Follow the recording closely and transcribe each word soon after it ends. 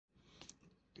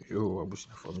Yo,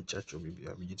 abusuafo from church obi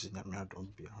a bigye nyame adom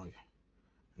bia ho yɛ.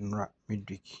 Nra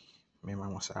midweek me ma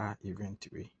mo saa event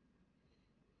we.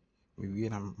 Me wie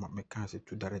na meka se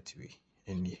to direct we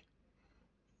enie.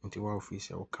 Nti wa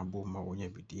office wo ka bo ma wo nya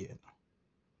bidie no.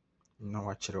 Na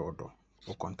wa kyerɛ odo.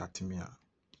 Wo contact me a.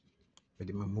 Me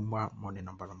de me mumba money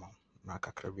number no ma. Na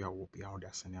kakra bia wo bia wo de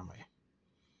asane amaye.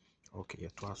 Okay,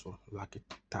 to aso lucky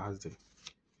Thursday.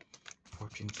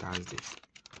 Fortune Thursday.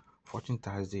 Fortune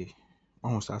Thursday.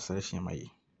 One was selection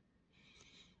my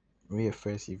we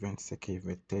first event, second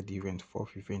event, third event,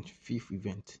 fourth event, fifth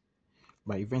event.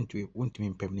 By event we won't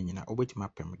mean permanent na obet my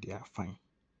permanent they are fine.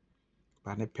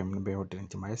 But the permanent be order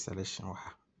into my selection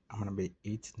I'm gonna be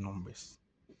 8 numbers.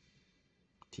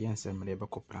 TNC me be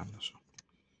plan so.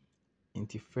 In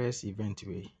the first event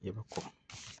we you be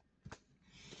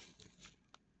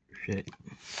share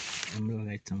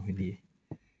like some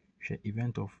share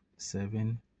event of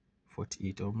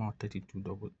 748 or more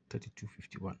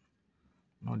 3251.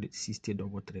 Now the 60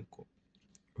 double 3 call.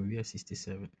 We are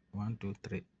 67, 1, 2,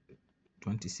 3,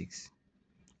 26.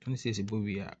 26 above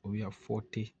we are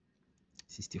 40,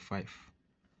 65.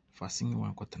 Fasting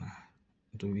one quarter.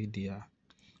 Do we there?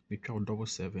 We try double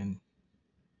 7,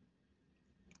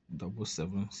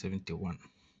 71.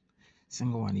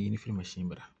 Single one in free machine,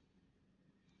 brother.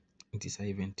 It is a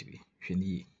event to be.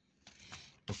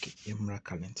 Okay, Emra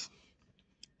current.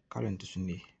 Current is in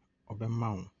the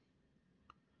mount.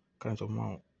 Current of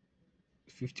mount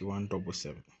 51 double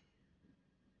 7.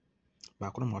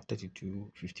 Back on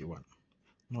 32 51.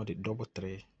 Now the double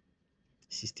 3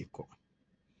 60 core.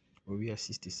 We are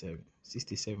 67.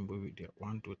 67 we will there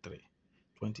 1, 2, 3,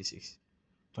 26.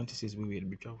 26 we will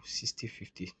between 60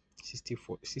 50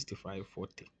 64 65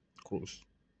 40 close.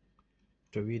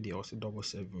 So we there also double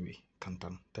 7 we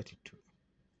canton 32.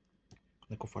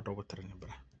 Like for double 3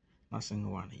 nebra.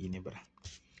 Nothing one in nebra.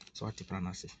 So what the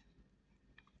plan say?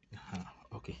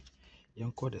 Okay.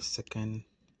 You call the second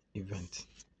event.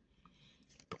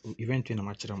 Event in a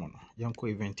match ramon. You call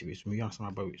event with me and some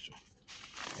about so.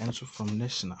 And so from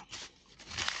national.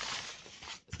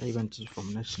 Event is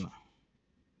from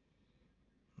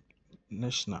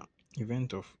national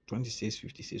event of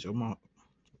 2656 or more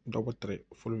double 3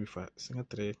 followed by single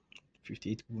 3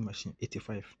 58 machine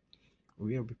 85.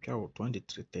 We have become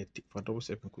 23 30 for double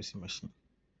 7 question machine.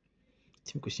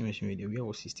 Team question machine we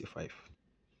are 65.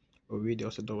 We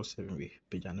also double 7 way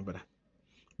pejana brother.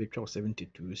 We try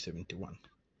 72 71.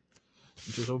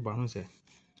 It was all bounce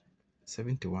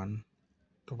 71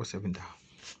 double 7 down.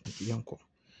 It's young call.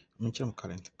 Mention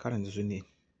current zone.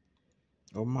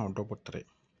 Or more double 3.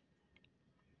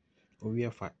 We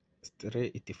have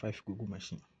 385 Google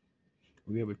machine.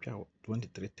 We have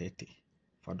 2330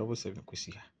 for double 7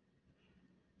 question.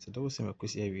 So double 7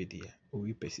 question we there.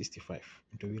 We pay 65.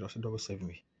 Into we also double 7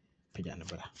 we pejana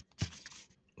brother.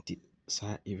 The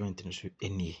sa event no so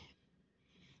any.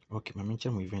 Okay, my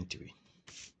mention event we.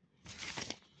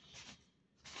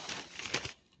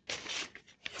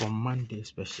 For Monday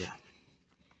special.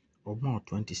 About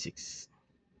 26.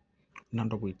 Now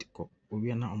double it go.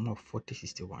 We are now about 40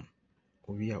 61.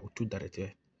 We are 2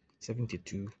 director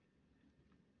 72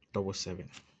 double 7.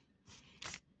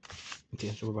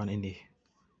 Intention over any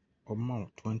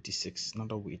amount 26. Now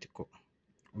double it go.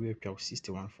 We are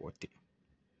 61 40.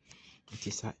 It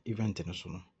is an event in so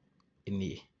no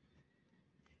any.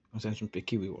 No sense to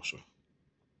pick we also.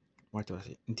 What was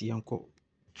it? Inti yanko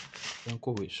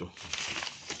we so.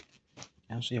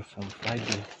 And so from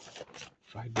Friday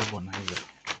bonanza.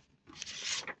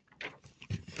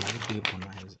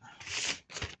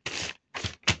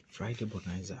 Friday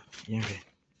bonanza. Yeah.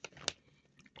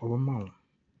 Over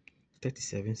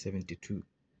 3772.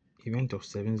 Event of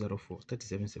 704.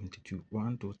 3772.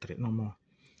 1, 2, 3. No more.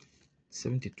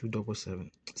 72 double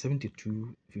 7.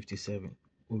 72 57.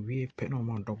 We pay no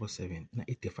more double 7. Na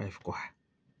 85 koha.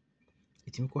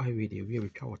 It in koha we there. We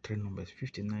are 3 numbers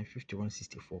 59, 51,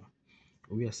 64.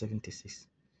 We are 76.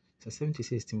 So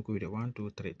 76 team go with the 1,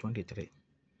 2, 3, 23.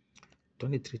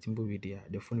 23 team go with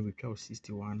the phone we try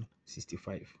 61,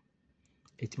 65.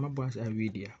 It my boss are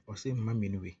with there or say mammy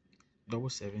anyway. Double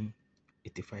 7,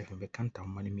 85 and we can't have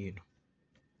money me.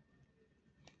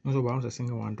 No so bounce a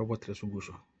single one double 3 so go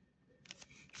so.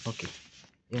 Okay.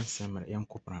 Yes, summer young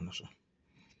coprano so.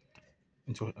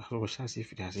 Into a chassis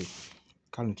if it has a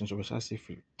current so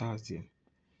chassis Thursday.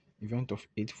 Event of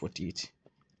 848.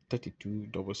 32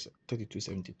 double 32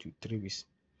 72 3 weeks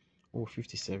or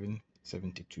 57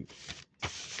 72.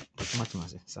 But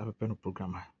mathematics sabe pen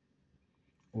programmer.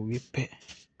 O we pay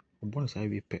o bonus I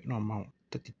we pay no amount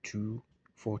 32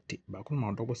 40 back on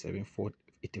my double 7 4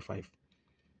 85.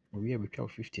 We have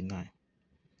 59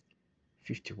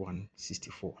 51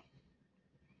 64.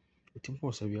 Utim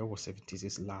po sa we have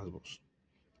 76 last boss.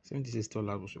 76 still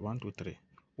last boss 1 2 3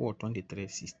 or 23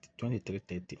 60 23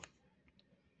 30.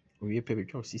 We have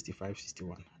paper 65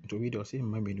 61. So we do say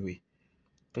my menu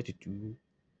 32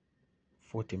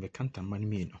 40 me kanta man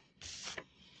me no.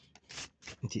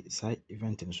 Nti side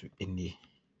event nso eni.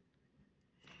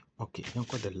 Okay, then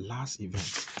call the last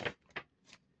event.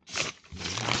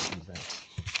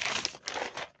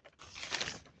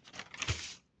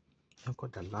 Then call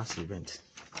the last event.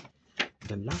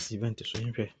 The last event is so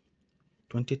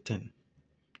 2010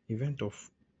 event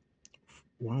of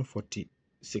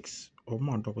 146 or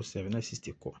more 777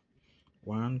 60 core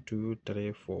 1 2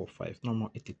 3 4 5 no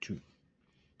more 82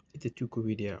 could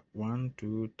be there 1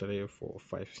 2 3 4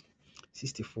 5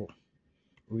 64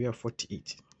 we are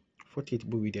 48 but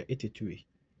we there 82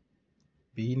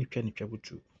 be in trying to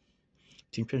 2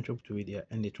 team trying to there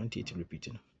and the 28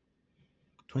 repeating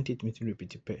 28 meeting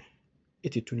repeat pair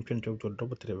 82 trying to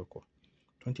double 3 core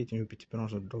 28 repeat pair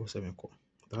also double 7 core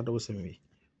that double 7 way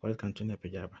what can turn up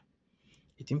pajaba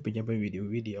it in pajaba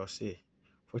video say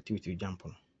 40 with jump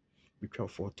on we try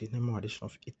 40 no more addition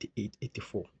of 88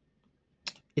 84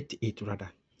 88 rather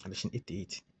addition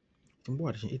 88 timbo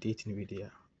addition 88 in video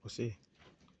or say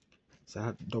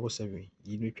so double 7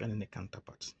 you need to in the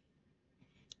counterpart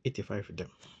 85 of them.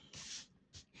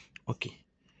 Okay,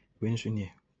 when so near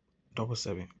double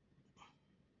 7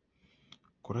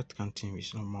 correct counting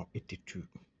is normal 82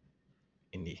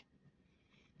 in the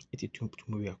 82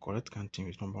 to we are correct counting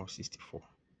is number 64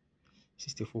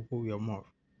 we are more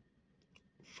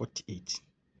 48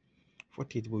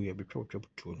 we are between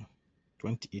 2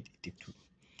 28 82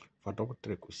 for double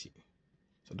 3 could see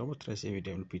so double 3 say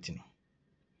we are repeating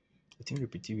it in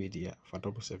repeating with the for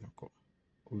double 7 call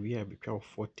we are between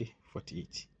 40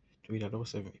 48 so we are double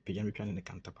 7 page between in the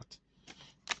counterpart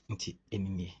nti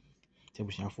enini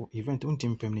tebusiafo event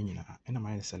untim pem ni nyina ena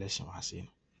ma selection wa ase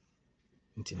no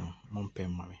nti no mo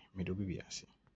mpem ma me do bibi ase